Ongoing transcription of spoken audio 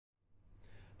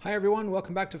Hi everyone,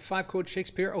 welcome back to 5 Code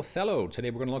Shakespeare Othello.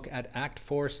 Today we're going to look at Act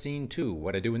 4, Scene 2.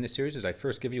 What I do in this series is I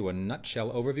first give you a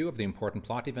nutshell overview of the important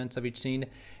plot events of each scene,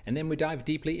 and then we dive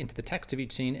deeply into the text of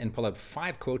each scene and pull out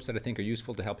 5 quotes that I think are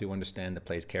useful to help you understand the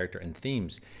play's character and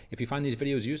themes. If you find these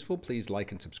videos useful, please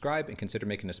like and subscribe, and consider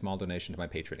making a small donation to my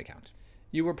Patreon account.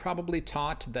 You were probably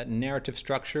taught that narrative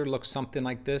structure looks something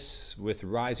like this, with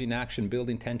rising action,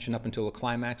 building tension up until the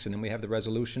climax, and then we have the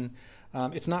resolution.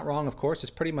 It's not wrong, of course, it's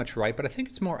pretty much right, but I think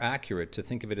it's more accurate to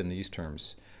think of it in these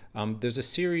terms. There's a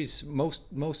series,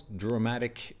 most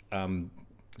dramatic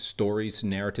stories,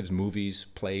 narratives, movies,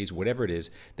 plays, whatever it is,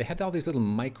 they have all these little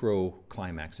micro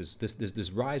climaxes. There's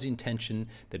this rising tension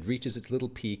that reaches its little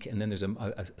peak, and then there's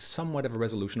a somewhat of a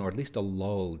resolution, or at least a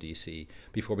lull, do you see,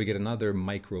 before we get another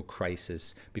micro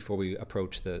crisis, before we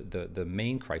approach the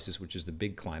main crisis, which is the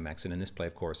big climax. And in this play,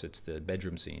 of course, it's the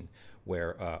bedroom scene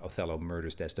where Othello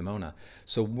murders Desdemona.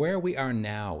 So where we are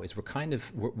now is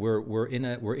we're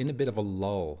in a bit of a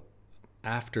lull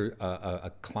after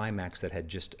a climax that had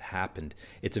just happened.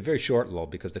 It's a very short lull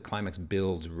because the climax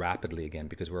builds rapidly again,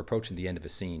 because we're approaching the end of a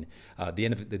scene, the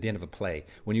end of a play.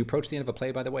 When you approach the end of a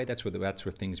play, by the way, that's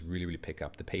where things really pick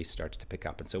up. The pace starts to pick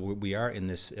up, and so we are in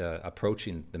this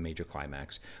approaching the major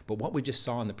climax. But what we just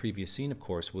saw in the previous scene, of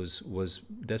course, was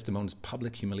Desdemona's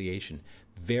public humiliation.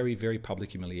 Very public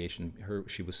humiliation.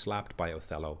 She was slapped by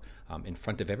Othello in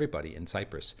front of everybody in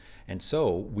Cyprus, and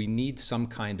so we need some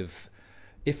kind of,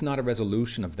 if not a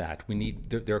resolution of that,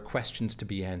 there are questions to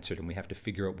be answered, and we have to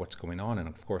figure out what's going on. And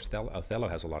of course, Othello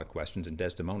has a lot of questions, and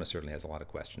Desdemona certainly has a lot of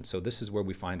questions. So this is where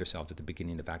we find ourselves at the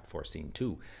beginning of Act 4, Scene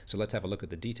 2. So let's have a look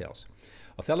at the details.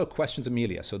 Othello questions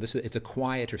Emilia. So it's a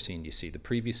quieter scene, you see. The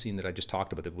previous scene that I just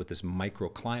talked about with this micro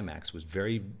climax was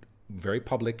very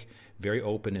public, very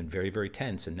open, and very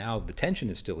tense. And now the tension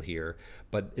is still here,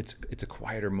 but it's a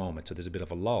quieter moment, so there's a bit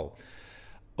of a lull.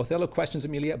 Othello questions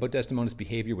Emilia about Desdemona's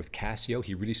behavior with Cassio.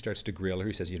 He really starts to grill her.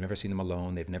 He says, you've never seen them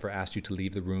alone. They've never asked you to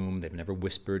leave the room. They've never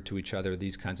whispered to each other,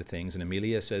 these kinds of things. And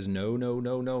Emilia says, no,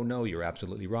 you're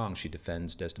absolutely wrong. She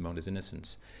defends Desdemona's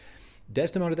innocence.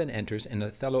 Desdemona then enters, and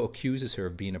Othello accuses her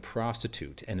of being a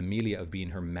prostitute and Emilia of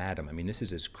being her madam. I mean, this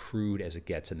is as crude as it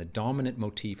gets. And the dominant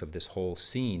motif of this whole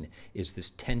scene is this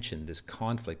tension, this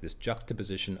conflict, this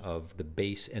juxtaposition of the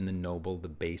base and the noble, the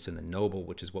base and the noble,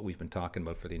 which is what we've been talking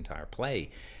about for the entire play.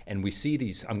 And we see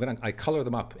these, I color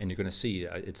them up, and you're going to see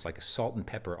it's like a salt and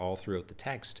pepper all throughout the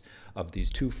text of these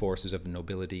two forces of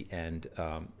nobility and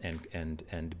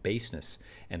baseness.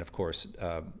 And of course,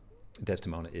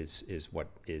 Desdemona is what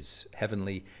is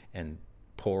heavenly, and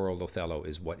poor old Othello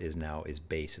is what is now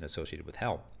base and associated with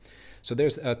hell. So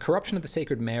there's a corruption of the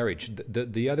sacred marriage.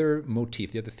 The other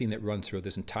motif, the other theme that runs through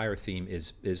this entire theme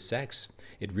is sex.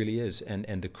 It really is,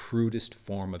 and the crudest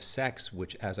form of sex,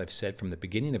 which, as I've said from the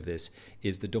beginning of this,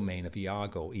 is the domain of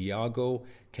Iago. Iago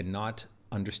cannot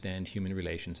understand human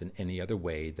relations in any other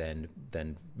way than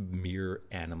mere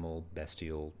animal,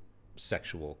 bestial,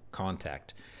 sexual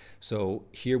contact. So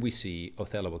here we see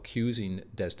Othello accusing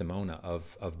Desdemona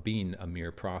of being a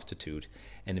mere prostitute,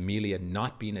 and Emilia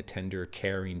not being a tender,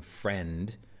 caring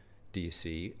friend, do you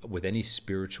see, with any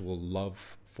spiritual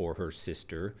love for her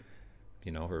sister,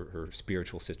 you know, her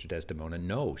spiritual sister Desdemona.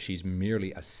 No, she's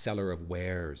merely a seller of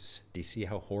wares. Do you see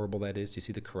how horrible that is? Do you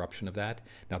see the corruption of that?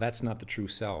 Now, that's not the true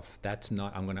self. That's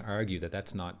not, I'm going to argue that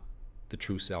that's not the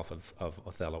true self of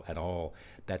Othello at all.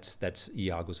 That's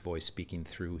Iago's voice speaking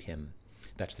through him.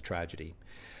 That's the tragedy.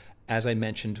 As I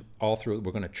mentioned, all through,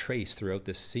 we're going to trace throughout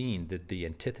this scene the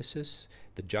antithesis,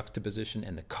 the juxtaposition,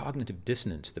 and the cognitive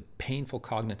dissonance, the painful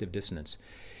cognitive dissonance.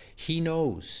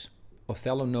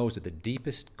 Othello knows at the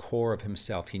deepest core of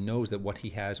himself, he knows that what he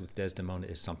has with Desdemona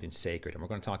is something sacred. And we're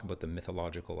going to talk about the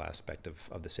mythological aspect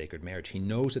of the sacred marriage. He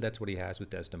knows that that's what he has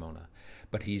with Desdemona.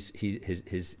 But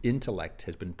his intellect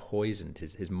has been poisoned.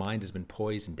 His mind has been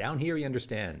poisoned. Down here he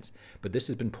understands, but this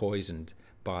has been poisoned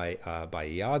by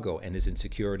Iago, and his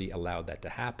insecurity allowed that to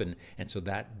happen. And so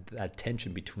that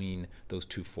tension between those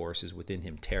two forces within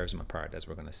him tears him apart, as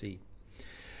we're going to see.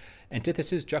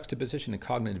 Antithesis, juxtaposition, and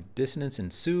cognitive dissonance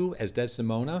ensue as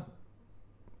Desdemona,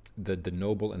 the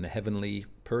noble and the heavenly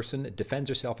person, defends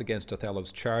herself against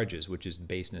Othello's charges, which is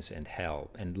baseness and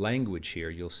hell. And language here,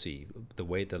 you'll see, the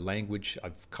language,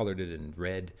 I've colored it in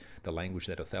red, the language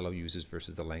that Othello uses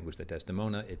versus the language that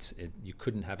Desdemona, you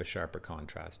couldn't have a sharper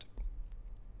contrast.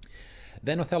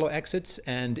 Then Othello exits,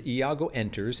 and Iago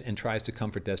enters and tries to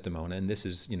comfort Desdemona. And this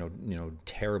is,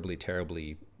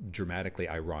 terribly dramatically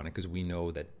ironic, because we know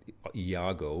that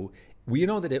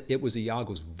it was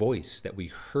Iago's voice that we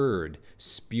heard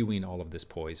spewing all of this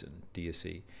poison, do you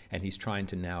see? And he's trying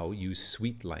to now use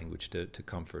sweet language to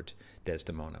comfort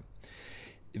Desdemona.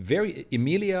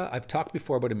 Emilia, I've talked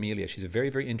before about Emilia. She's a very,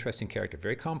 very interesting character,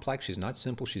 very complex. She's not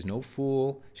simple. She's no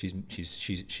fool.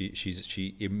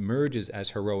 She emerges as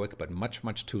heroic, but much,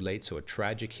 much too late. So a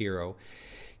tragic hero.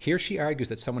 Here she argues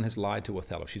that someone has lied to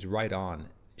Othello. She's right on.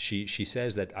 She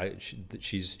says that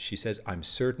she says, I'm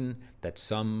certain that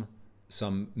some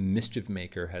mischief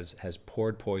maker has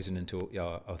poured poison into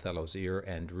Othello's ear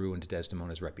and ruined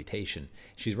Desdemona's reputation.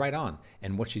 She's right on.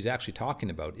 And what she's actually talking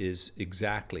about is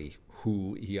exactly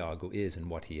who Iago is and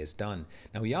what he has done.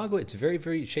 Now, Iago, it's very,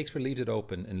 very, Shakespeare leaves it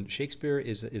open, and Shakespeare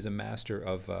is a master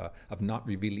of not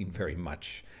revealing very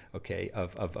much, okay?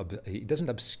 He doesn't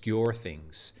obscure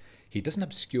things. He doesn't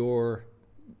obscure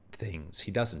things.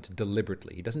 He doesn't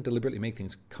deliberately. He doesn't deliberately make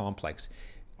things complex.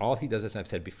 All he does, as I've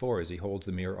said before, is he holds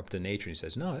the mirror up to nature and he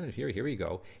says, no, here you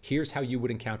go. Here's how you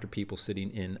would encounter people sitting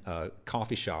in a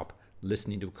coffee shop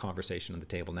listening to a conversation on the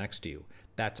table next to you.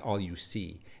 That's all you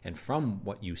see. And from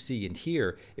what you see and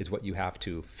hear is what you have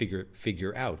to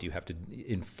figure out. You have to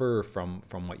infer from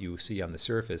what you see on the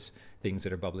surface, things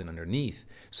that are bubbling underneath.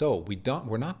 So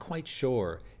we're not quite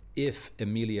sure if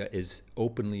Emilia is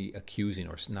openly accusing,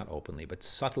 or not openly, but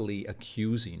subtly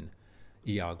accusing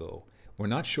Iago. We're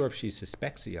not sure if she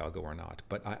suspects Iago or not,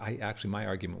 but I actually, my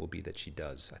argument will be that she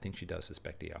does. I think she does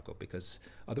suspect Iago, because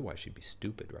otherwise she'd be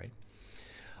stupid, right?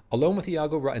 Alone with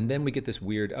Iago, and then we get this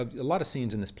weird, a lot of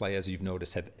scenes in this play, as you've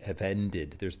noticed, have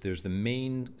ended. There's the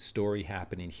main story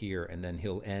happening here, and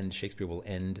then Shakespeare will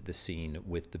end the scene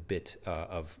with the bit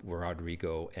of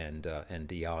Roderigo and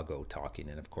Iago talking,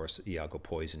 and of course Iago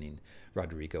poisoning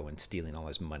Roderigo and stealing all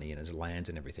his money and his lands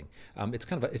and everything.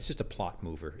 It's just a plot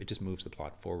mover. It just moves the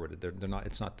plot forward.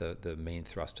 It's not the main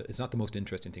thrust. It's not the most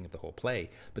interesting thing of the whole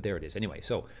play, but there it is. Anyway,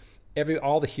 so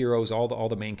all the heroes, all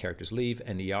the main characters leave,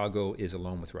 and Iago is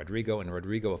alone with Roderigo. And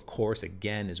Roderigo, of course,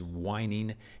 again is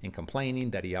whining and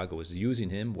complaining that Iago is using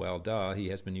him. Well, duh, he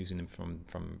has been using him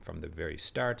from the very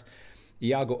start.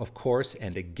 Iago, of course,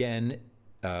 and again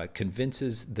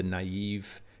convinces the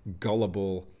naive,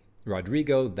 gullible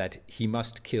Roderigo that he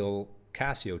must kill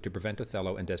Cassio to prevent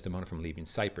Othello and Desdemona from leaving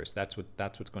Cyprus. That's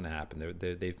what's going to happen.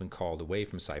 They've been called away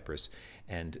from Cyprus,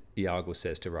 and Iago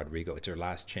says to Roderigo, it's our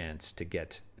last chance to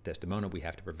get Desdemona. We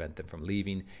have to prevent them from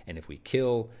leaving, and if we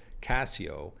kill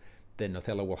Cassio, then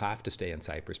Othello will have to stay in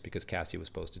Cyprus, because Cassio was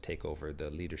supposed to take over the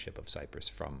leadership of Cyprus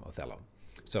from Othello.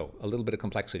 So a little bit of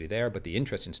complexity there, but the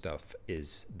interesting stuff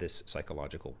is this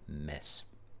psychological mess.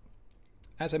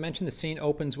 As I mentioned, the scene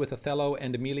opens with Othello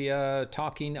and Emilia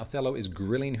talking. Othello is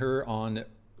grilling her on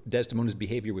Desdemona's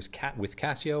behavior with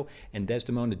Cassio, and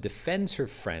Desdemona defends her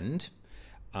friend.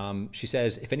 She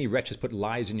says, if any wretch has put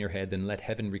lies in your head, then let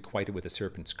heaven requite it with a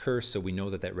serpent's curse. So we know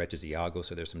that wretch is Iago,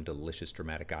 so there's some delicious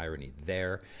dramatic irony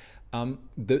there.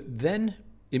 Then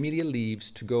Emilia leaves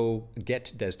to go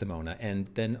get Desdemona, and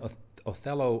then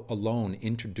Othello alone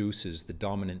introduces the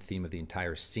dominant theme of the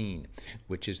entire scene,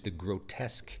 which is the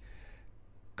grotesque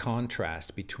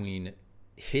contrast between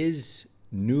his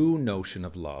new notion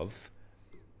of love,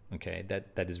 okay,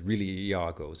 that is really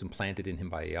Iago's, implanted in him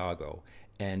by Iago,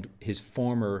 and his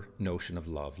former notion of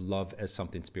love as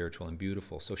something spiritual and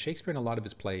beautiful. So Shakespeare in a lot of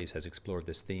his plays has explored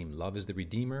this theme. Love is the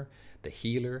redeemer, the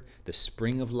healer, the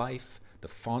spring of life, the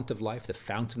fount of life, the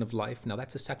fountain of life. Now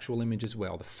that's a sexual image as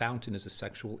well. The fountain is a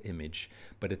sexual image,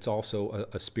 but it's also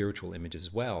a spiritual image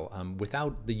as well.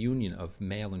 Without the union of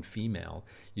male and female,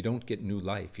 you don't get new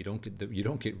life. You don't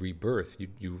get rebirth.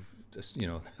 You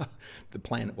know, the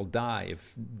planet will die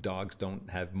if dogs don't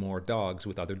have more dogs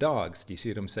with other dogs. Do you see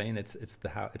what I'm saying? It's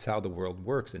how the world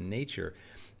works in nature,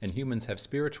 and humans have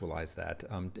spiritualized that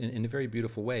in a very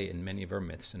beautiful way in many of our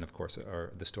myths, and of course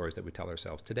are the stories that we tell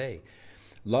ourselves today.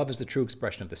 Love is the true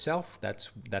expression of the self.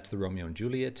 That's the Romeo and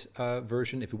Juliet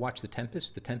version. If you watch The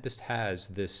Tempest has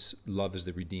this love as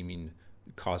the redeeming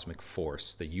cosmic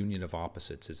force. The union of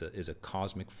opposites is a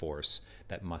cosmic force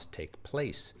that must take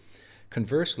place.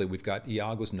 Conversely, we've got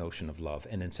Iago's notion of love,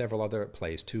 and in several other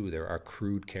plays too, there are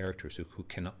crude characters who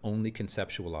can only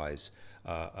conceptualize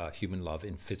human love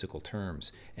in physical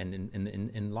terms. And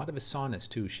in a lot of his sonnets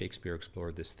too, Shakespeare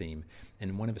explored this theme. And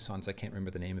in one of his sonnets, I can't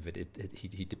remember the name of it,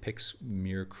 he depicts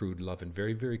mere crude love in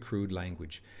very, very crude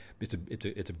language.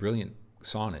 It's a brilliant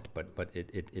sonnet, but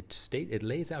it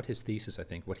lays out his thesis, I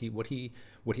think, what he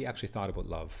actually thought about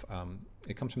love.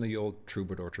 It comes from the old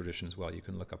troubadour tradition as well. You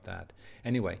can look up that.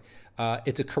 Anyway,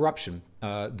 it's a corruption.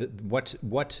 The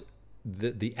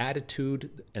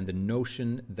attitude and the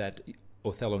notion that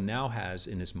Othello now has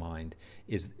in his mind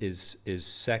is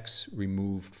sex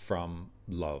removed from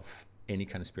love. any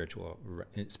kind of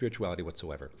spirituality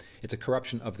whatsoever. It's a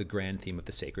corruption of the grand theme of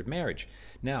the sacred marriage.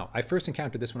 Now, I first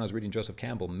encountered this when I was reading Joseph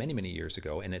Campbell many, many years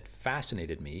ago, and it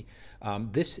fascinated me.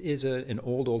 This is an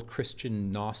old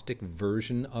Christian Gnostic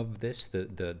version of this,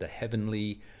 the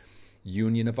heavenly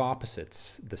union of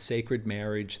opposites, the sacred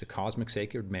marriage, the cosmic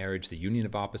sacred marriage, the union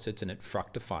of opposites, and it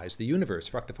fructifies the universe.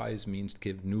 Fructifies means to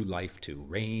give new life to.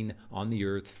 Rain on the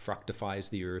earth fructifies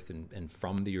the earth, and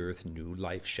from the earth new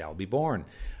life shall be born.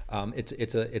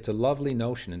 It's a lovely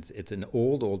notion. It's an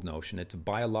old notion. It's a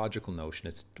biological notion.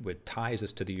 It ties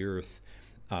us to the earth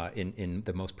in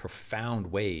the most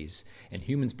profound ways. And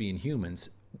humans being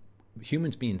humans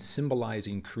being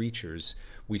symbolizing creatures,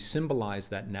 we symbolize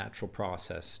that natural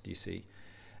process, do you see?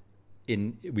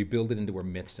 We build it into our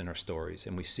myths and our stories,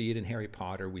 and we see it in Harry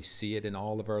Potter, we see it in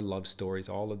all of our love stories,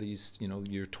 all of these, you know,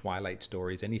 your Twilight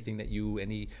stories, anything that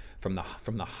from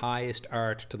the highest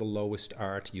art to the lowest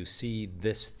art, you see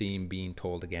this theme being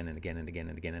told again and again and again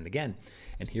and again and again.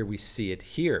 And here we see it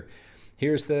here.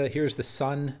 Here's the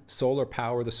sun, solar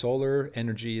power. The solar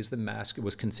energy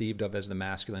was conceived of as the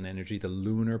masculine energy. The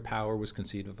lunar power was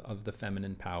conceived of the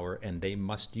feminine power, and they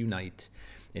must unite.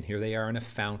 And here they are in a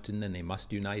fountain, and they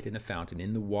must unite in a fountain,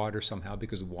 in the water somehow,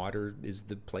 because water is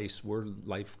the place where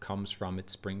life comes from.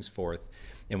 It springs forth.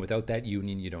 And without that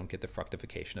union, you don't get the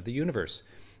fructification of the universe.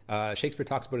 Shakespeare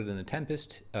talks about it in The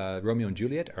Tempest. Romeo and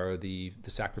Juliet are the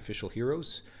sacrificial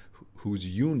heroes, whose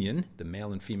union, the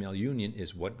male and female union,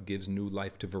 is what gives new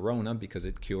life to Verona, because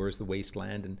it cures the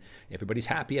wasteland and everybody's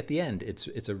happy at the end.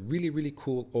 It's a really, really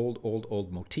cool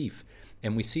old motif.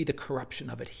 And we see the corruption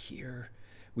of it here.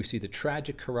 We see the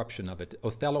tragic corruption of it.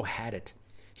 Othello had it.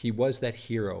 He was that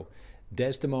hero.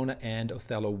 Desdemona and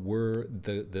Othello were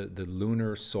the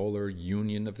lunar solar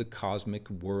union of the cosmic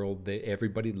world.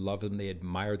 Everybody loved them. They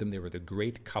admired them. They were the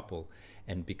great couple.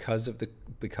 And because of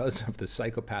the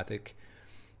psychopathic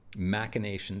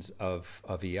machinations of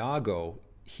Iago,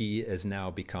 he has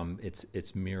now become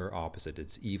its mirror opposite,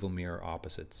 its evil mirror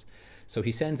opposites. So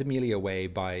he sends Emilia away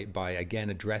by again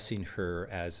addressing her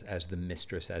as the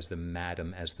mistress, as the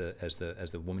madam, as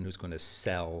the woman who's going to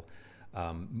sell.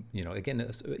 You know, again,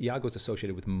 Iago is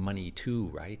associated with money too,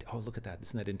 right? Oh, look at that!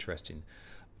 Isn't that interesting?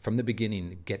 From the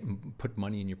beginning, put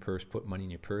money in your purse, put money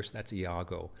in your purse. That's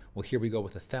Iago. Well, here we go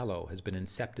with Othello, has been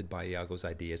incepted by Iago's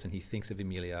ideas, and he thinks of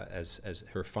Emilia as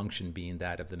her function being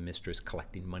that of the mistress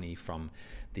collecting money from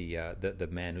the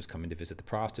man who's coming to visit the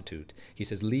prostitute. He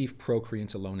says, leave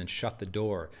procreants alone and shut the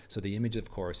door. So the image, of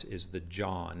course, is the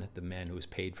John, the man who was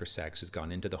paid for sex, has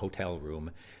gone into the hotel room,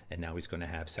 and now he's going to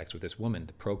have sex with this woman.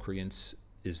 The procreants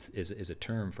is a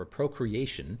term for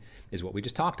procreation, is what we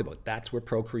just talked about. That's where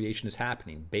procreation is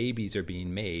happening. Babies are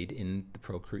being made in the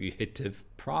procreative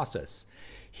process.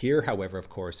 Here, however, of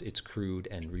course, it's crude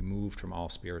and removed from all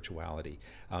spirituality.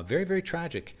 Very, very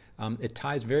tragic. It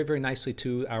ties very, very nicely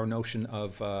to our notion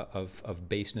of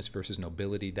baseness versus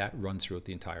nobility. That runs throughout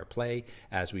the entire play,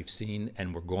 as we've seen,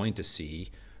 and we're going to see.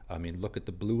 I mean, look at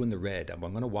the blue and the red. I'm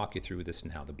going to walk you through this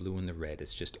now. The blue and the red.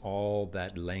 It's just all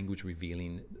that language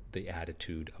revealing the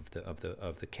attitude of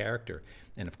the character.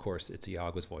 And of course, it's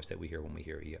Iago's voice that we hear when we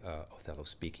hear Othello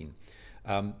speaking.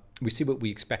 We see what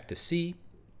we expect to see.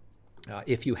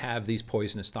 If you have these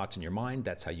poisonous thoughts in your mind,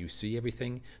 that's how you see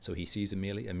everything. So he sees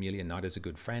Emilia not as a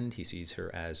good friend. He sees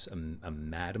her as a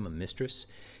madam, a mistress.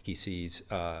 He sees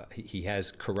he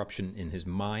has corruption in his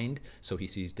mind. So he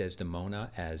sees Desdemona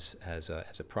as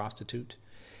a prostitute.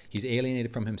 He's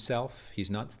alienated from himself. He's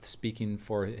not speaking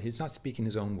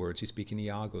his own words. He's speaking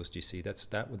Iago's. Do you see?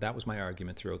 That was my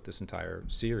argument throughout this entire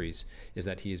series, is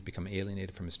that he has become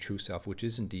alienated from his true self, which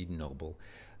is indeed noble.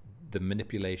 The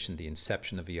manipulation, the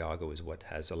inception of Iago is what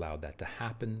has allowed that to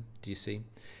happen, do you see?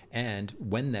 And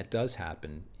when that does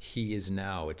happen, he is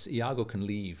now, Iago can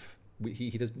leave.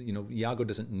 He doesn't, you know, Iago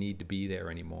doesn't need to be there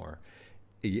anymore.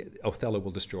 Othello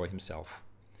will destroy himself.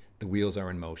 The wheels are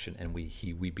in motion, and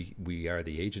we are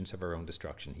the agents of our own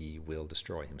destruction. He will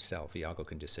destroy himself. Iago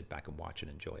can just sit back and watch and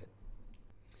enjoy it.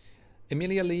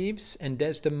 Emilia leaves, and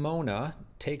Desdemona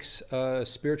takes a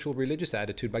spiritual religious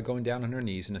attitude by going down on her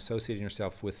knees and associating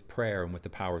herself with prayer and with the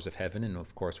powers of heaven, and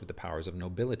of course with the powers of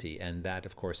nobility. And that,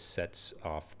 of course, sets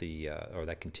off or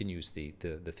that continues the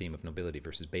theme of nobility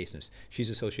versus baseness. She's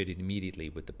associated immediately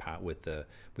with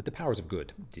the powers of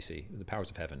good. Do you see? The powers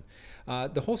of heaven.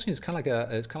 The whole scene is kind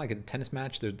of like a tennis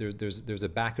match. There's a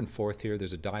back and forth here.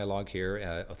 There's a dialogue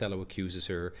here. Othello accuses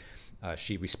her.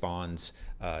 She responds,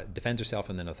 defends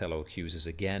herself, and then Othello accuses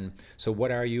again. So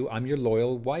what are you? I'm your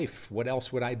loyal wife. What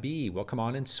else would I be? Well, come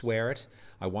on and swear it.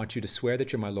 I want you to swear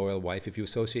that you're my loyal wife. If you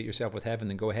associate yourself with heaven,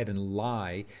 then go ahead and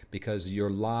lie, because your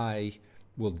lie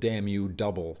damn you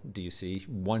double. Do you see?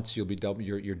 Once you'll be double,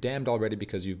 you're damned already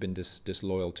because you've been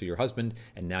disloyal to your husband,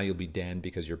 and now you'll be damned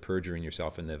because you're perjuring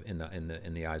yourself in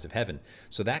the eyes of heaven.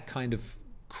 So that kind of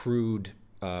crude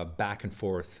back and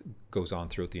forth goes on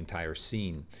throughout the entire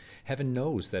scene. Heaven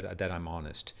knows that I'm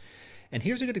honest. And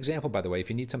here's a good example, by the way, if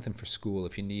you need something for school,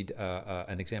 if you need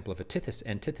an example of antithesis.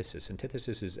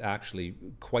 Antithesis is actually,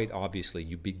 quite obviously,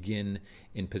 you begin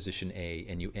in position A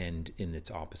and you end in its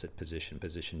opposite position,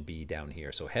 position B down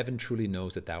here. So heaven truly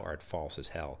knows that thou art false as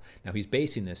hell. Now he's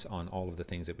basing this on all of the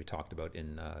things that we talked about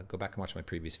in, go back and watch my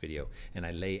previous video, and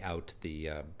I lay out the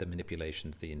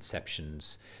manipulations, the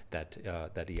inceptions that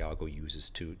Iago uses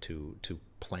to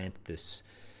plant this,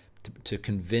 to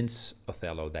convince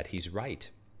Othello that he's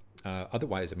right.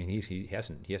 Otherwise, I mean, he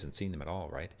hasn't seen them at all,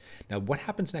 right? Now, what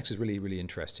happens next is really, really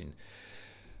interesting.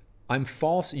 I'm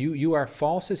false. You are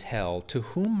false as hell. To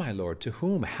whom, my lord? To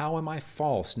whom? How am I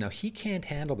false? Now, he can't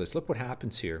handle this. Look what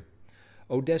happens here.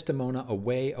 Oh, Desdemona,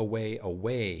 away, away,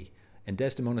 away. And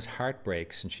Desdemona's heart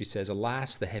breaks, and she says,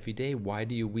 alas, the heavy day, why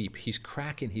do you weep? He's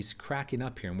cracking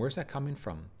up here. And where's that coming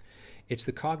from? It's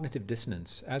the cognitive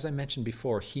dissonance. As I mentioned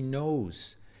before, he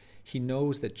knows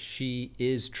that she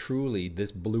is truly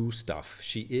this blue stuff.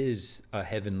 She is a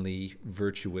heavenly,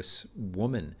 virtuous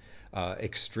woman,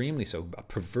 extremely so,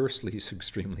 perversely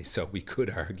extremely so, we could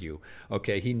argue.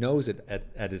 Okay, he knows it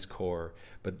at his core,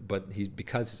 but he's,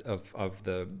 because of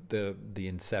the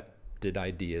incepted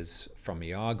ideas from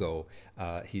Iago,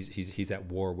 he's at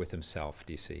war with himself.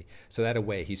 Do you see? So that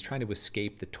away, he's trying to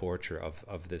escape the torture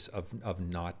of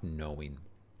not knowing.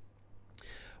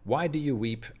 Why do you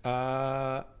weep?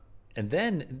 And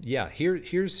then, yeah,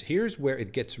 here's where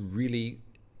it gets really,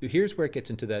 here's where it gets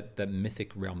into that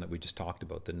mythic realm that we just talked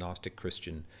about, the Gnostic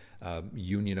Christian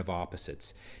union of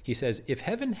opposites. He says, if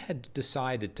heaven had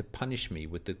decided to punish me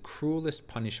with the cruelest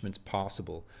punishments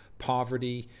possible,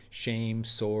 poverty, shame,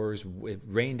 sores,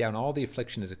 rain down all the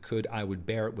affliction as it could, I would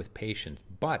bear it with patience.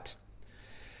 But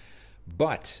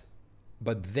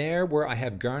there where I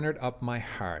have garnered up my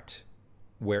heart,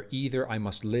 where either I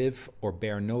must live or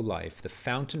bear no life, the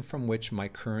fountain from which my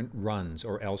current runs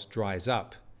or else dries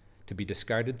up, to be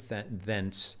discarded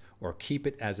thence, or keep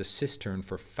it as a cistern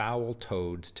for foul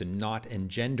toads to not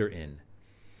engender in.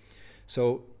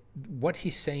 So what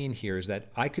he's saying here is that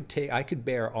I could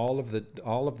bear all of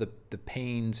the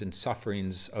pains and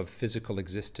sufferings of physical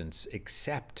existence,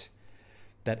 except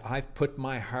that I've put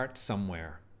my heart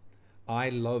somewhere. I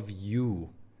love you.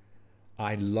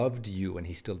 I loved you, and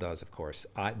he still does, of course.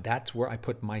 That's where I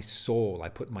put my soul. I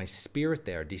put my spirit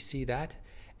there. Do you see that?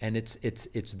 And it's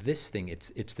this thing.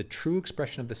 It's the true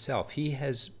expression of the self.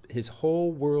 His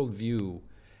whole worldview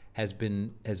has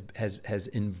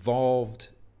involved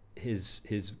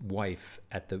his wife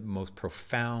at the most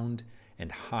profound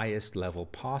and highest level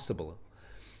possible.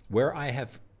 Where I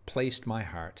have placed my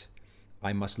heart,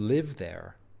 I must live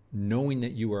there, knowing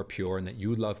that you are pure and that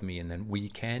you love me, and then we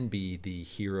can be the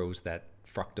heroes that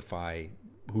fructify,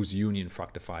 whose union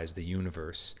fructifies the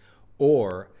universe,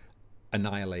 or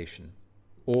annihilation.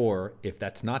 Or if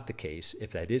that's not the case,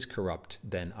 if that is corrupt,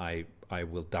 then I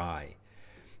will die.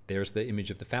 There's the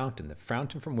image of the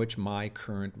fountain from which my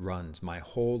current runs. My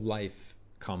whole life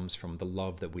comes from the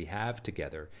love that we have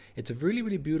together. It's a really,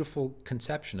 really beautiful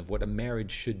conception of what a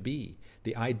marriage should be,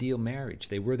 the ideal marriage.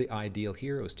 They were the ideal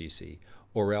heroes, do you see?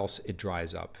 Or else it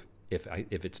dries up.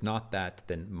 If it's not that,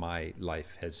 then my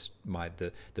life has,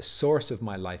 the source of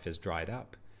my life has dried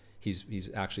up. He's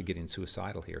actually getting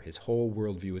suicidal here. His whole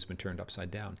worldview has been turned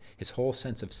upside down. His whole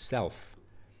sense of self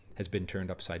has been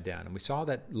turned upside down. And we saw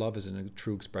that love is a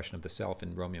true expression of the self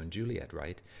in Romeo and Juliet,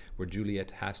 right? Where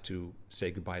Juliet has to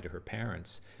say goodbye to her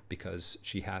parents because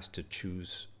she has to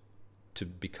choose to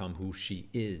become who she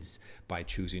is by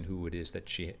choosing who it is that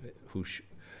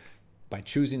by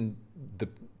choosing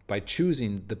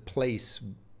the place,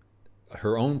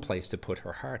 her own place to put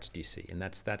her heart, do you see? And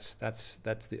that's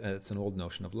an old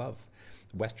notion of love,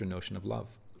 Western notion of love.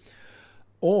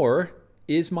 Or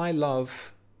is my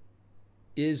love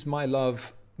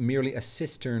merely a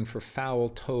cistern for foul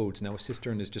toads? Now, a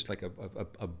cistern is just like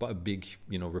a big,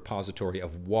 repository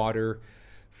of water.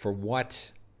 For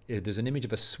what? There's an image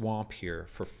of a swamp here,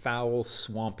 for foul,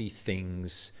 swampy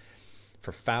things,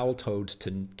 for foul toads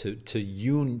to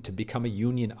become a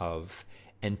union of,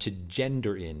 and to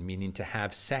gender in, meaning to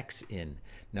have sex in.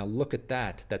 Now look at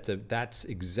that. That's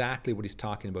exactly what he's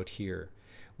talking about here.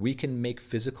 We can make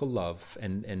physical love,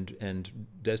 and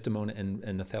Desdemona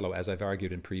and Othello, as I've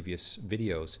argued in previous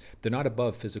videos, they're not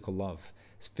above physical love.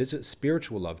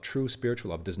 Spiritual love, true spiritual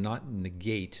love, does not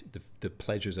negate the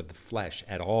pleasures of the flesh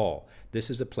at all. This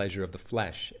is a pleasure of the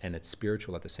flesh, and it's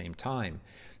spiritual at the same time.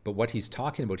 But what he's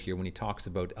talking about here when he talks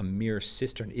about a mere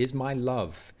cistern, is my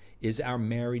love, is our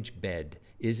marriage bed,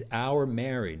 is our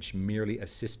marriage merely a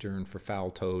cistern for foul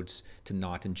toads to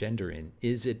not engender in?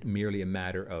 Is it merely a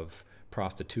matter of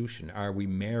prostitution? Are we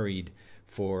married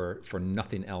for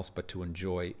nothing else but to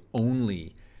enjoy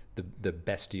only the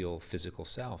bestial physical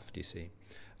self? Do you see?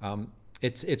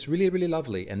 It's really, really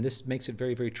lovely, and this makes it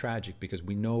very, very tragic, because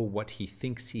we know what he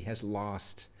thinks he has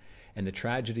lost, and the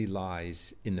tragedy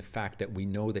lies in the fact that we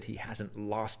know that he hasn't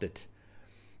lost it.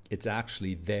 It's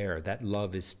actually there. That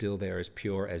love is still there, as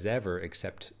pure as ever,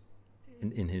 except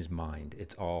in his mind.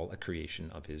 It's all a creation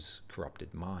of his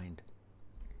corrupted mind.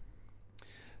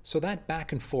 So that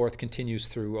back and forth continues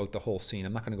throughout the whole scene.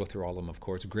 I'm not going to go through all of them, of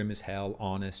course. Grim as hell,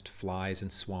 honest, flies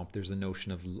and swamp. There's the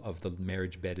notion of the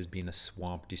marriage bed as being a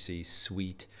swamp. Do you see?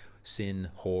 Sweet, sin,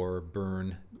 horror,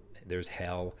 burn. There's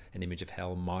hell, an image of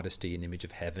hell. Modesty, an image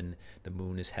of heaven. The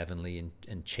moon is heavenly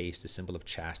and chaste, a symbol of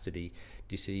chastity.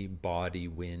 Do you see? Body,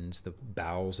 winds, the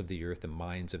bowels of the earth, the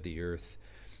minds of the earth.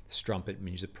 Strumpet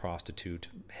means a prostitute.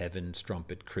 Heaven,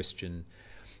 strumpet, Christian.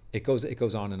 It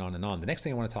goes on and on and on. The next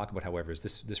thing I want to talk about, however, is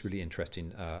this really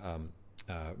interesting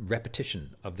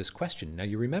repetition of this question. Now,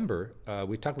 you remember,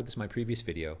 we talked about this in my previous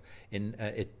video.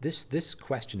 This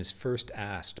question is first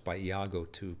asked by Iago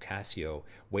to Cassio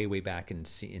way back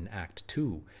in Act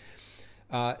 2.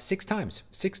 6 times.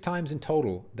 6 times in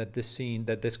total that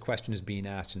this question is being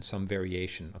asked in some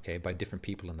variation, okay, by different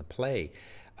people in the play.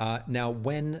 Now,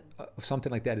 when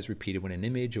something like that is repeated, when an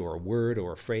image or a word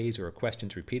or a phrase or a question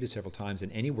is repeated several times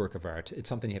in any work of art, it's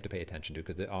something you have to pay attention to,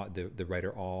 because the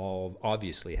writer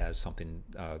obviously has something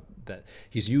that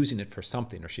he's using it for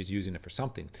something, or she's using it for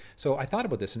something. So I thought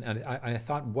about this, and I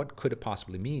thought, what could it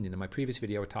possibly mean? And in my previous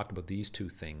video, I talked about these 2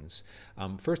 things.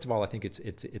 First of all, I think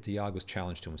it's Iago's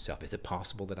challenge to himself. Is it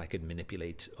possible that I could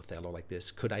manipulate Othello like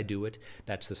this? Could I do it?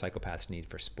 That's the psychopath's need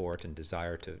for sport and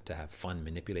desire to have fun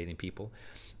manipulating people.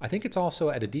 I think it's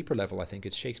also, at a deeper level, I think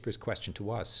it's Shakespeare's question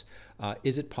to us.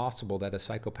 Is it possible that a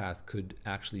psychopath could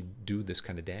actually do this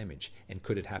kind of damage? And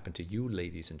could it happen to you,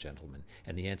 ladies and gentlemen?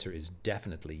 And the answer is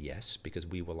definitely yes, because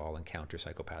we will all encounter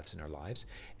psychopaths in our lives.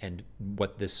 And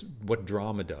what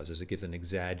drama does is it gives an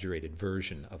exaggerated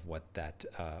version of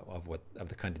of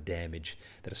the kind of damage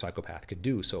that a psychopath could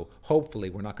do. So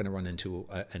hopefully we're not going to run into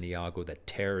an Iago that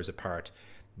tears apart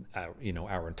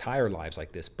our entire lives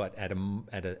like this, but at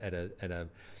a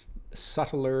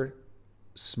subtler,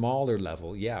 smaller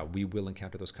level, yeah, we will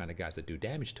encounter those kind of guys that do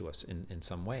damage to us in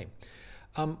some way.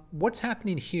 What's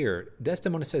happening here?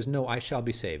 Desdemona says, "No, I shall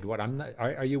be saved." What? I'm not.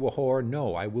 Are you a whore?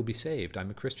 No, I will be saved.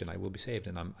 I'm a Christian. I will be saved,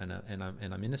 and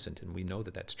I'm innocent, and we know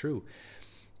that that's true.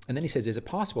 And then he says, is it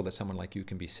possible that someone like you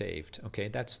can be saved? Okay,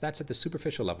 that's at the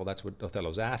superficial level. That's what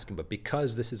Othello's asking. But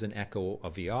because this is an echo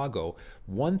of Iago,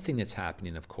 one thing that's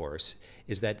happening, of course,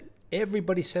 is that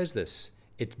everybody says this.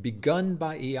 It's begun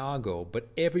by Iago, but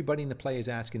everybody in the play is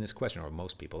asking this question, or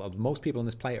most people. Most people in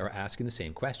this play are asking the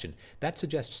same question. That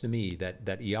suggests to me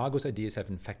that Iago's ideas have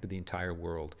infected the entire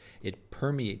world. It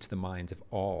permeates the minds of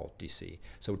all, do you see?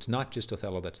 So it's not just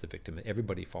Othello that's the victim.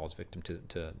 Everybody falls victim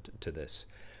to this.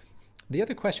 The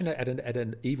other question at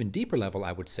an even deeper level,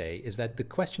 I would say, is that the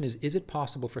question is it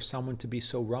possible for someone to be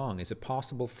so wrong? Is it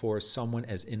possible for someone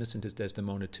as innocent as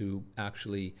Desdemona to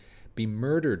actually be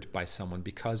murdered by someone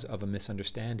because of a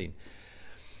misunderstanding?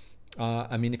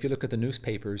 I mean, if you look at the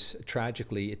newspapers,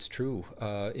 tragically, it's true.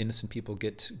 Innocent people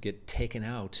get taken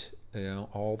out,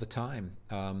 all the time.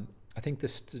 I think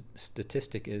this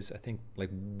statistic is, I think,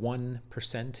 like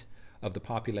 1% of the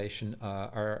population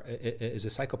is a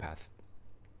psychopath.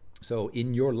 So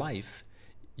in your life,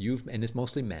 and it's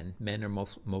mostly men. Men are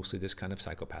mostly this kind of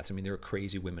psychopaths. I mean, there are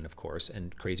crazy women, of course,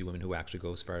 and crazy women who actually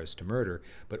go as far as to murder,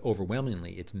 but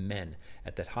overwhelmingly, it's men.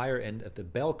 At that higher end of the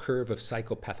bell curve of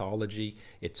psychopathology,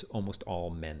 it's almost all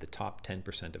men. The top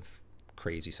 10% of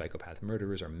crazy psychopath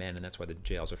murderers are men, and that's why the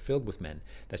jails are filled with men.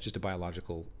 That's just a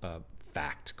biological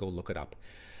fact. Go look it up.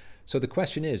 So the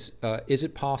question is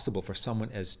it possible for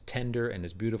someone as tender and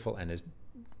as beautiful and as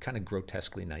kind of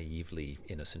grotesquely, naively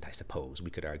innocent, I suppose,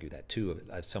 we could argue that too,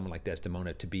 as someone like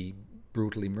Desdemona, to be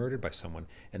brutally murdered by someone?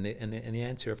 And the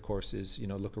answer, of course, is,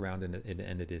 look around, and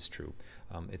it is true.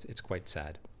 It's quite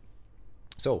sad.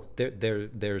 So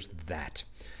there's that.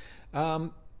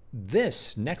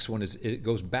 This next one it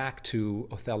goes back to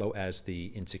Othello as the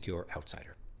insecure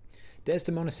outsider.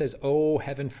 Desdemona says, "Oh,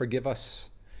 heaven forgive us,"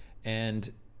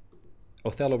 and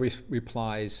Othello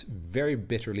replies very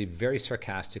bitterly, very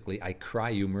sarcastically, I cry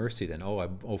you mercy then.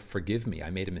 Oh, forgive me, I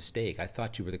made a mistake. I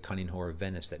thought you were the cunning whore of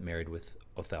Venice that married with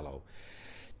Othello.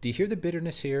 Do you hear the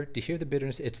bitterness here? Do you hear the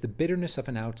bitterness? It's the bitterness of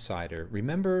an outsider.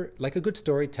 Remember, like a good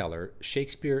storyteller,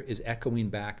 Shakespeare is echoing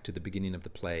back to the beginning of the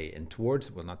play, and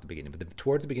towards, well, not the beginning, but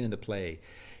towards the beginning of the play,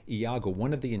 Iago,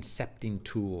 one of the incepting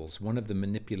tools, one of the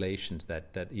manipulations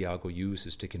that Iago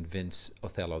uses to convince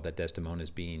Othello that Desdemona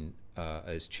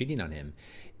is cheating on him,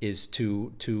 is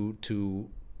to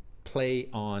play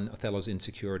on Othello's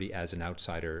insecurity as an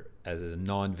outsider, as a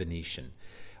non-Venetian.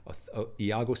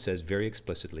 Iago says very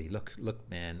explicitly, look,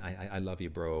 man, I love you,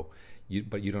 bro,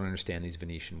 but you don't understand these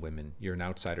Venetian women. You're an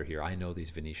outsider here. I know these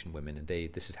Venetian women, and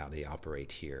this is how they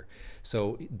operate here.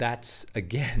 So that's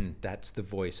the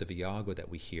voice of Iago that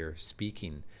we hear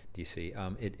speaking. Do you see?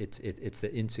 It's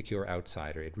the insecure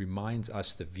outsider. It reminds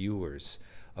us, the viewers,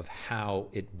 of how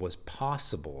it was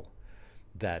possible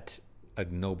that a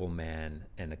noble man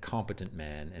and a competent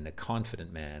man and a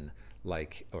confident man,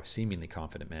 or seemingly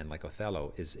confident man like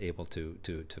Othello, is able to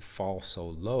fall so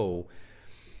low.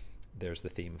 There's the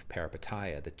theme of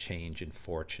peripeteia, the change in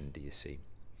fortune, do you see?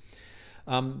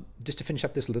 Just to finish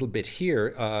up this little bit here,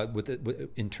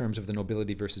 in terms of the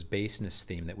nobility versus baseness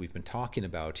theme that we've been talking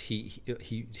about,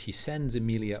 he sends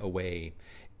Emilia away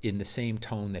in the same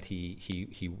tone that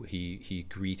he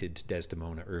greeted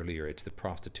Desdemona earlier. It's the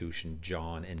prostitution,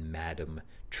 John and Madam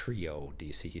trio, do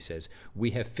you see? He says,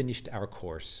 we have finished our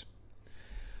course.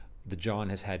 The John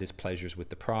has had his pleasures with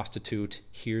the prostitute.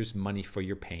 Here's money for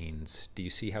your pains. Do you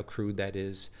see how crude that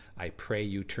is? I pray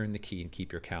you turn the key and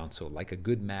keep your counsel. Like a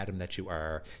good madam that you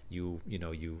are, you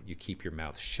keep your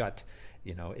mouth shut.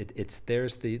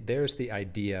 There's the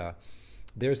idea.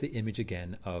 There's the image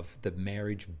again of the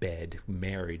marriage bed,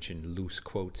 marriage in loose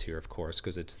quotes here, of course,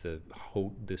 because it's the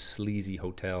sleazy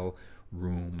hotel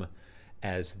room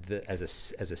as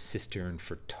a cistern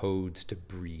for toads to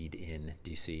breed in, do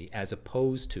you see? As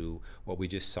opposed to what we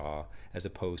just saw, as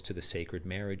opposed to the sacred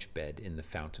marriage bed in the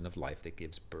fountain of life that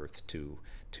gives birth to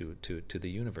the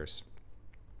universe.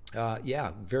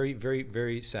 Yeah, very, very,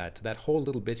 very sad. So that whole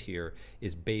little bit here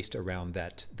is based around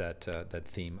that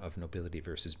theme of nobility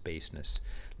versus baseness,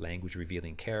 language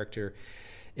revealing character.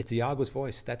 It's Iago's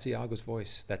voice. That's Iago's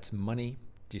voice. That's money.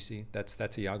 Do you see?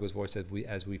 That's Iago's voice,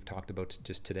 as we've talked about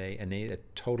just today. A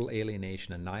total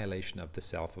alienation, annihilation of the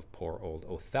self of poor old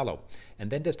Othello. And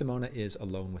then Desdemona is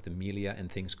alone with Emilia, and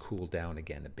things cool down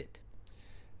again a bit.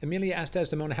 Emilia asks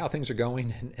Desdemona how things are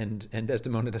going, and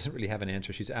Desdemona doesn't really have an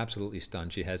answer. She's absolutely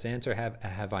stunned. She has answer,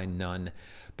 have I none,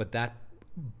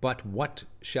 but what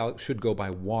should go by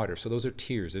water? So those are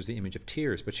tears. There's the image of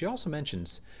tears. But she also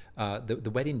mentions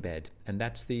the wedding bed, and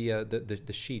that's the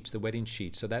sheets, the wedding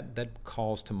sheets. So that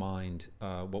calls to mind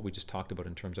what we just talked about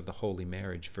in terms of the holy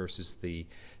marriage versus the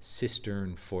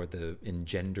cistern for the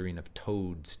engendering of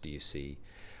toads. Do you see?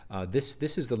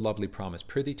 This is the lovely promise.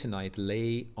 Prithee tonight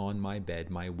lay on my bed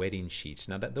my wedding sheets.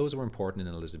 Now those were important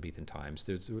in Elizabethan times.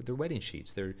 They're wedding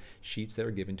sheets. They're sheets that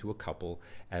are given to a couple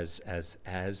as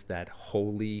that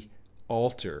holy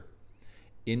altar.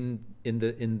 In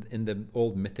the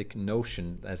old mythic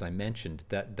notion, as I mentioned,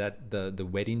 that the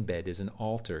wedding bed is an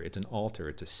altar. It's an altar.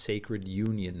 It's a sacred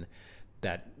union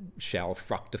that shall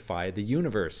fructify the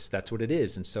universe. That's what it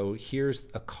is. And so here's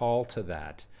a call to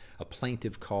that. A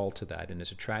plaintive call to that, and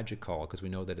it's a tragic call because we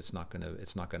know that it's not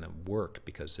gonna work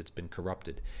because it's been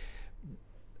corrupted.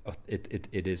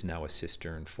 It is now a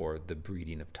cistern for the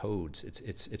breeding of toads.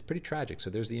 It's pretty tragic.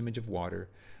 So there's the image of water,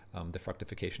 the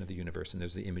fructification of the universe, and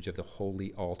there's the image of the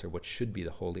holy altar, what should be the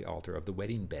holy altar of the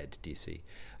wedding bed. Do you see?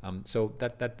 So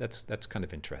that's kind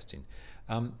of interesting.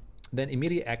 Then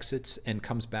Emilia exits and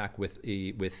comes back with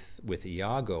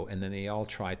Iago, and then they all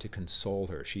try to console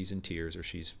her. She's in tears, or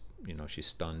she's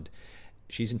stunned.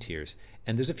 She's in tears.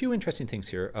 And there's a few interesting things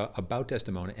here about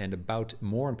Desdemona, and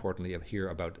more importantly, here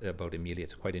about Emilia.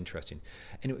 It's quite interesting.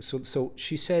 Anyway, so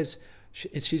she says,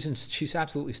 she's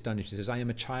absolutely stunned. She says, I am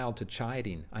a child to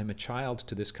chiding. I'm a child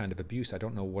to this kind of abuse. I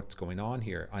don't know what's going on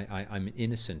here. I'm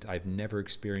innocent. I've never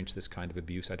experienced this kind of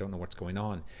abuse. I don't know what's going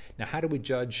on. Now, how do we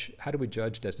judge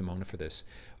Desdemona for this?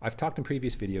 I've talked in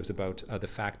previous videos about the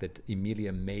fact that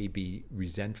Emilia may be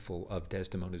resentful of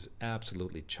Desdemona's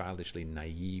absolutely childishly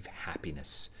naive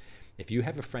happiness. If you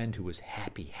have a friend who is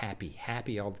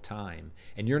happy all the time,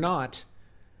 and you're not,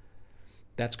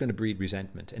 that's going to breed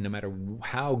resentment. And no matter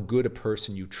how good a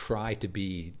person you try to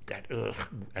be,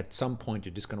 at some point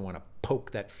you're just going to want to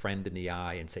poke that friend in the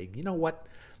eye and say, you know what?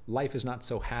 Life is not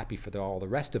so happy for all the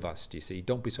rest of us, do you see?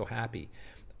 Don't be so happy.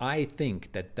 I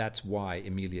think that that's why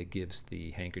Emilia gives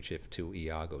the handkerchief to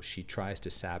Iago. She tries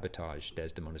to sabotage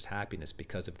Desdemona's happiness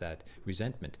because of that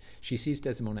resentment. She sees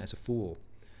Desdemona as a fool,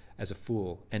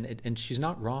 and she's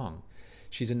not wrong.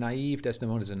 She's a naive,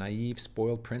 Desdemona is a naive,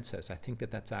 spoiled princess. I think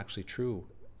that that's actually true.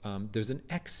 There's an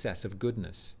excess of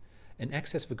goodness. An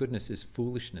excess of goodness is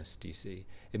foolishness, do you see?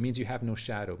 It means you have no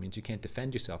shadow. It means you can't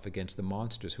defend yourself against the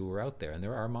monsters who are out there. And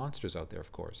there are monsters out there,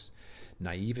 of course.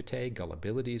 Naivete,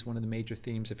 gullibility is one of the major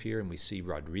themes of here. And we see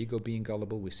Roderigo being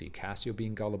gullible. We see Cassio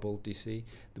being gullible, do you see?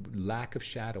 The lack of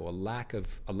shadow, a lack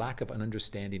of an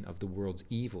understanding of the world's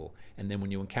evil. And then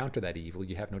when you encounter that evil,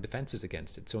 you have no defenses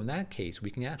against it. So in that case,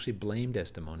 we can actually blame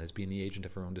Desdemona as being the agent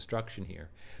of her own destruction here.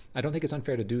 I don't think it's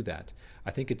unfair to do that.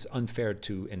 I think it's unfair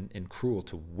to and cruel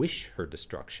to wish her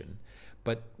destruction,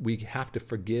 but we have to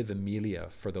forgive Emilia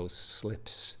for those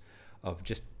slips of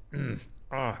just,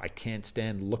 I can't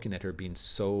stand looking at her being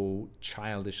so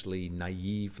childishly,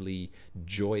 naively,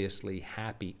 joyously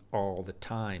happy all the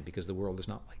time, because the world is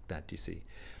not like that, do you see?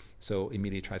 So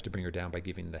Emilia tries to bring her down by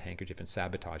giving the handkerchief and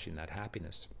sabotaging that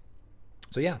happiness.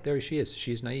 So yeah, there she is.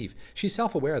 She's naive. She's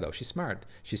self-aware, though. She's smart.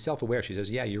 She's self-aware. She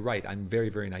says, yeah, you're right. I'm very,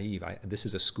 very naive. This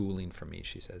is a schooling for me,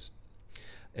 she says.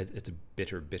 It's a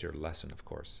bitter, bitter lesson, of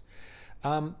course.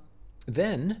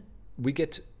 Then we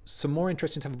get some more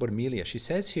interesting stuff about Emilia. She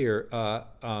says here,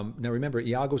 now remember,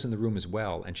 Iago's in the room as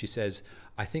well, and she says,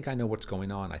 I think I know what's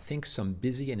going on. I think some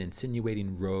busy and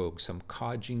insinuating rogue, some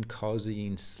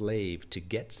cozying slave to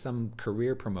get some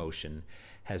career promotion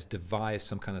has devised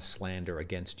some kind of slander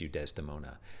against you,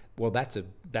 Desdemona. Well, that's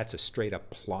a straight up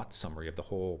plot summary of the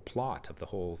whole plot of the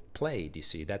whole play, do you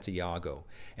see? That's Iago.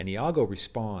 And Iago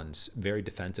responds very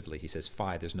defensively. He says,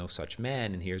 "Fie, there's no such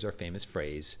man." And here's our famous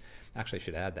phrase. Actually, I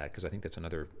should add that because I think that's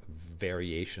another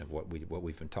variation of what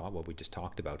we just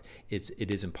talked about.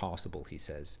 It is impossible, he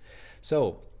says.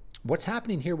 So what's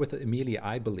happening here with Emilia,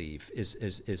 I believe, is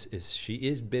she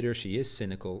is bitter, she is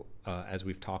cynical, as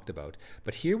we've talked about.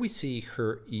 But here we see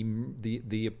her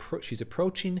she's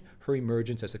approaching her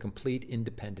emergence as a complete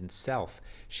independent self.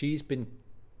 She's been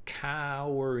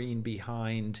cowering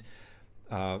behind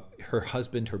her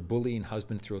husband, her bullying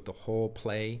husband, throughout the whole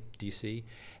play, do you see?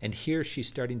 And here she's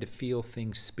starting to feel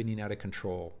things spinning out of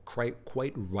control.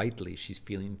 Quite rightly, she's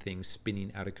feeling things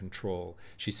spinning out of control.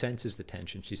 She senses the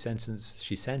tension. She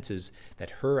senses that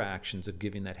her actions of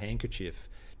giving that handkerchief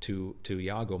to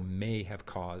Iago may have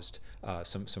caused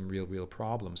some real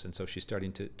problems, and so she's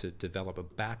starting to develop a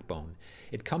backbone.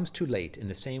 It comes too late, in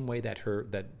the same way that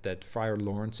that Friar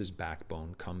Lawrence's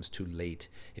backbone comes too late.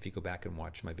 If you go back and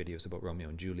watch my videos about Romeo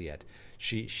and Juliet,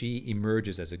 she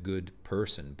emerges as a good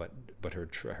person, but her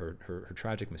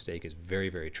tragic mistake is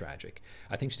very tragic.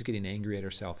 I think she's getting angry at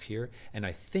herself here, and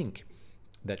I think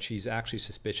that she's actually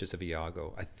suspicious of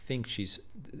Iago. I think she's,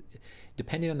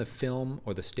 depending on the film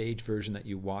or the stage version that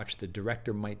you watch, the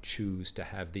director might choose to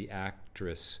have the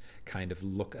actress kind of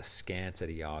look askance at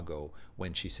Iago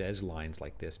when she says lines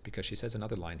like this, because she says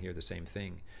another line here, the same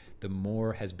thing. The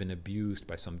Moor has been abused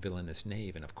by some villainous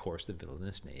knave, and of course the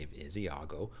villainous knave is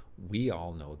Iago. We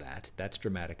all know that. That's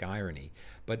dramatic irony.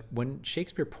 But when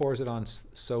Shakespeare pours it on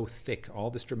so thick,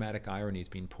 all this dramatic irony is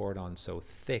being poured on so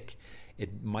thick,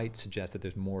 it might suggest that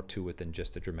there's more to it than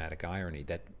just the dramatic irony,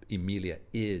 that Emilia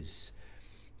is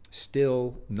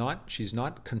still not, she's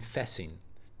not confessing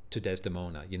to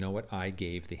Desdemona, you know what, I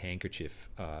gave the handkerchief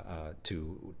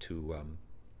to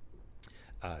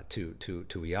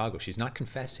Iago. She's not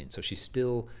confessing, so she's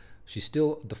still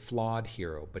the flawed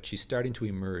hero, but she's starting to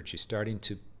emerge. She's starting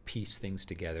to piece things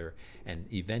together, and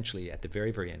eventually, at the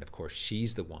very end, of course,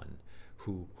 she's the one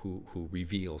who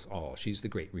reveals all. She's the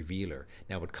great revealer.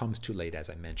 Now, it comes too late, as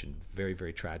I mentioned,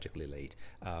 very tragically late.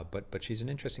 But she's an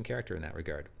interesting character in that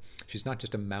regard. She's not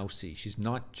just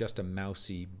a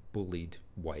mousy, bullied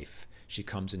wife. She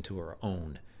comes into her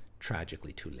own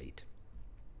tragically too late.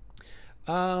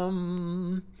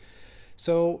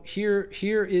 So here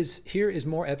is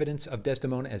more evidence of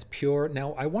Desdemona as pure.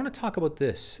 Now I want to talk about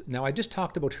this. Now I just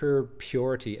talked about her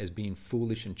purity as being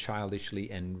foolish and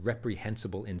childishly and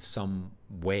reprehensible in some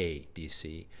way, do you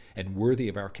see, and worthy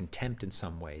of our contempt in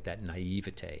some way, that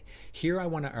naivete. Here I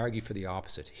want to argue for the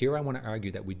opposite. Here I want to argue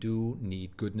that we do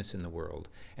need goodness in the world,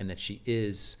 and that she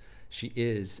is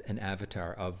an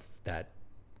avatar of that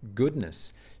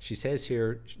goodness. She says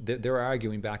here, they're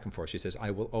arguing back and forth. She says,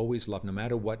 I will always love, no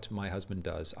matter what my husband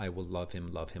does, I will love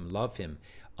him, love him, love him.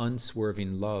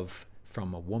 Unswerving love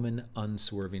from a woman,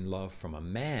 unswerving love from a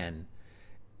man.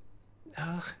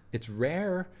 It's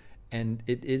rare, and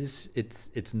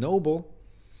it's noble,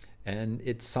 and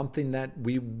it's something that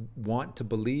we want to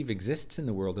believe exists in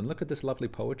the world. And look at this lovely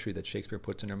poetry that Shakespeare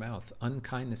puts in her mouth.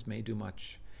 Unkindness may do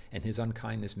much. and his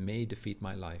unkindness may defeat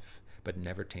my life, but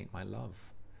never taint my love.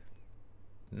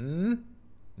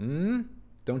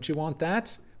 Don't you want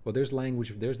that? Well, there's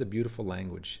language. There's the beautiful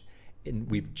language. And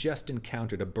we've just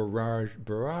encountered a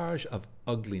barrage of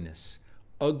ugliness,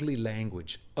 ugly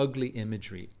language, ugly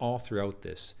imagery all throughout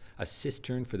this. A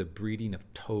cistern for the breeding of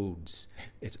toads.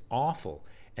 It's awful.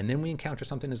 And then we encounter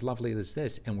something as lovely as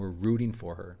this, and we're rooting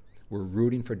for her. We're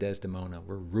rooting for Desdemona.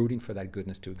 We're rooting for that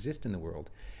goodness to exist in the world.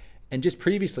 And just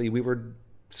previously, we were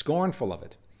scornful of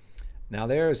it. Now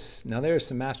there's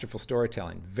some masterful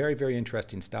storytelling. Very, very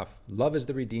interesting stuff. Love is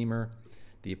the redeemer.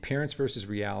 The appearance versus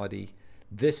reality.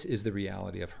 This is the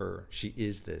reality of her. She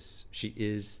is this. She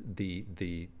is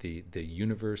the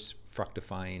universe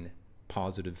fructifying,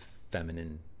 positive,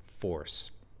 feminine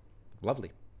force.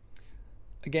 Lovely.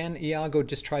 Again, Iago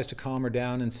just tries to calm her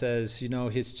down and says, you know,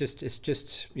 it's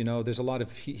just, you know, there's a lot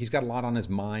of, he's got a lot on his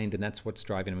mind, and that's what's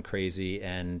driving him crazy.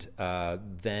 And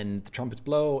then the trumpets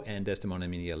blow, and Desdemona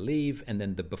and Emilia leave, and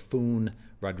then the buffoon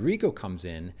Roderigo comes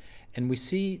in, and we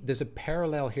see there's a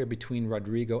parallel here between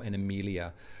Roderigo and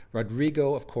Emilia.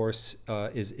 Roderigo, of course,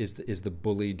 is the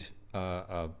bullied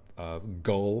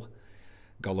gullible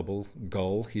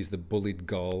gull. He's the bullied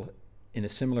gull, in a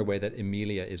similar way that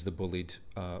Emilia is the bullied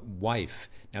wife.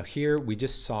 Now here we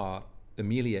just saw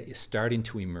Emilia is starting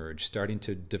to emerge, starting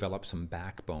to develop some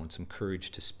backbone, some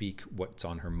courage to speak what's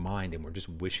on her mind, and we're just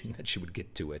wishing that she would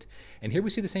get to it. And here we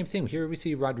see the same thing. Here we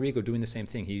see Roderigo doing the same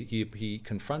thing. He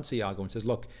confronts Iago and says,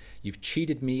 look, you've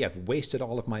cheated me, I've wasted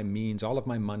all of my means, all of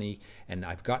my money, and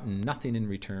I've gotten nothing in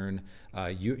return.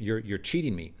 You're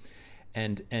cheating me.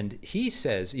 And he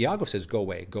says, Iago says, go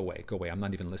away, go away, go away, I'm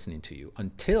not even listening to you,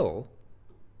 until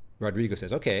Roderigo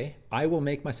says, okay, I will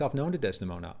make myself known to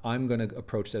Desdemona. I'm going to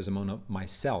approach Desdemona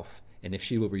myself, and if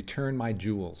she will return my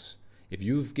jewels, if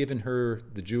you've given her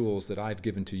the jewels that I've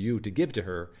given to you to give to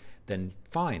her, then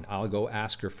fine, I'll go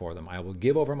ask her for them. I will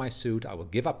give over my suit, I will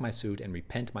give up my suit and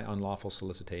repent my unlawful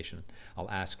solicitation.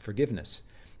 I'll ask forgiveness.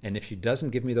 And if she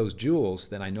doesn't give me those jewels,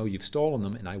 then I know you've stolen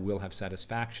them, and I will have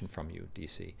satisfaction from you,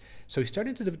 DC. So he's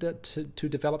starting to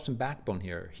develop some backbone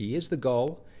here. He is the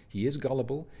gull. He is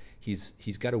gullible.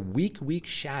 He's got a weak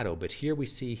shadow, but here we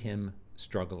see him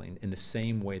struggling in the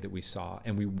same way that we saw.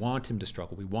 And we want him to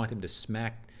struggle. We want him to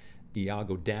smack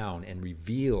Iago down and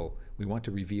reveal. We want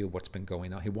to reveal what's been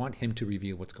going on. We want him to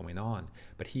reveal what's going on.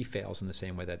 But he fails in the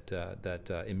same way that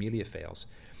Emilia fails.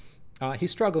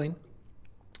 He's struggling.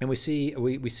 And we see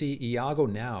Iago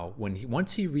now,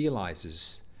 once he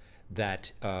realizes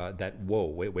that whoa,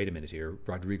 wait a minute here,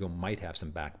 Roderigo might have some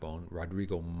backbone,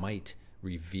 Roderigo might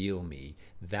reveal me,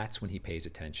 that's when he pays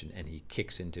attention and he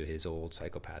kicks into his old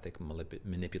psychopathic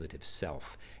manipulative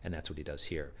self. And that's what he does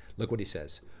here. Look what he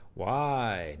says.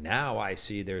 Why, now I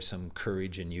see there's some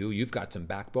courage in you. You've got some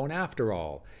backbone after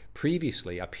all.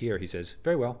 Previously up here he says,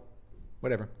 very well,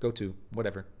 whatever, go to,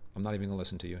 whatever. I'm not even going to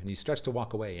listen to you. And he starts to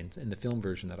walk away. And in the film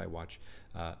version that I watch,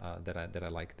 that I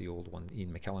like, the old one,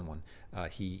 Ian McKellen one,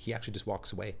 he actually just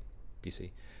walks away, do you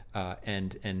see?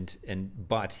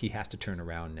 But he has to turn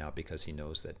around now because he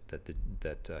knows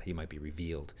that he might be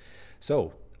revealed.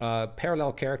 So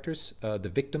parallel characters,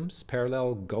 the victims,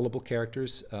 parallel gullible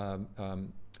characters,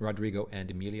 Roderigo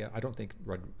and Emilia. I don't think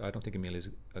Emilia's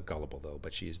gullible though,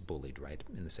 but she is bullied, right,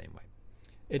 in the same way.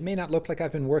 It may not look like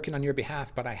I've been working on your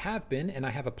behalf, but I have been, and I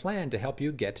have a plan to help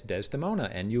you get Desdemona,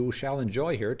 and you shall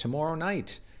enjoy her tomorrow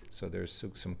night. So there's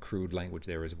some crude language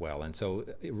there as well. And so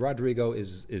Roderigo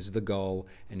is the gull,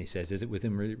 and he says, is it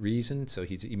within reason? So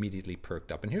he's immediately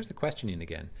perked up. And here's the questioning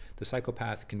again. The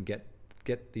psychopath can get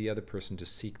the other person to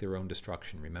seek their own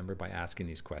destruction, remember, by asking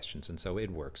these questions. And so it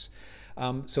works.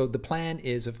 So the plan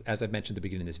is, as I've mentioned at the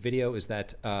beginning of this video, is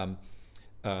that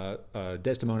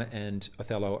Desdemona and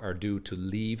Othello are due to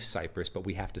leave Cyprus, but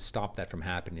we have to stop that from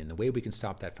happening. And the way we can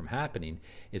stop that from happening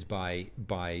is by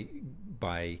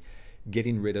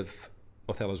getting rid of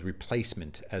Othello's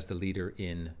replacement as the leader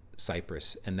in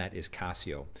Cyprus, and that is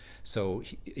Cassio. So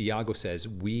Iago says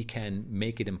we can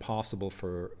make it impossible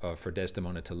for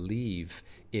Desdemona to leave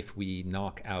if we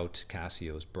knock out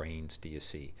Cassio's brains, do you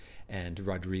see? And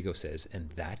Roderigo says,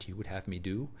 and that you would have me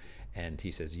do? And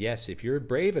he says, yes, if you're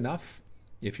brave enough.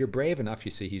 If you're brave enough, you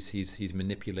see, he's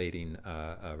manipulating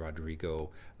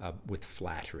Roderigo with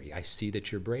flattery. I see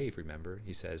that you're brave, remember?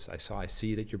 He says, I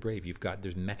see that you're brave.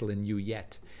 There's metal in you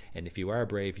yet. And if you are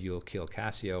brave, you'll kill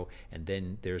Cassio. And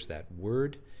then there's that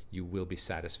word, you will be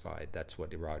satisfied. That's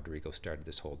what Roderigo started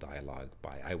this whole dialogue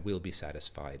by. I will be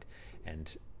satisfied.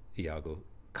 And Iago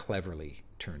cleverly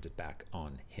turns it back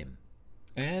on him.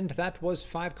 And that was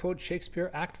 5 Quote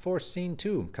Shakespeare Act 4 Scene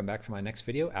 2. Come back for my next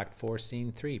video, Act 4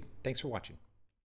 Scene 3. Thanks for watching.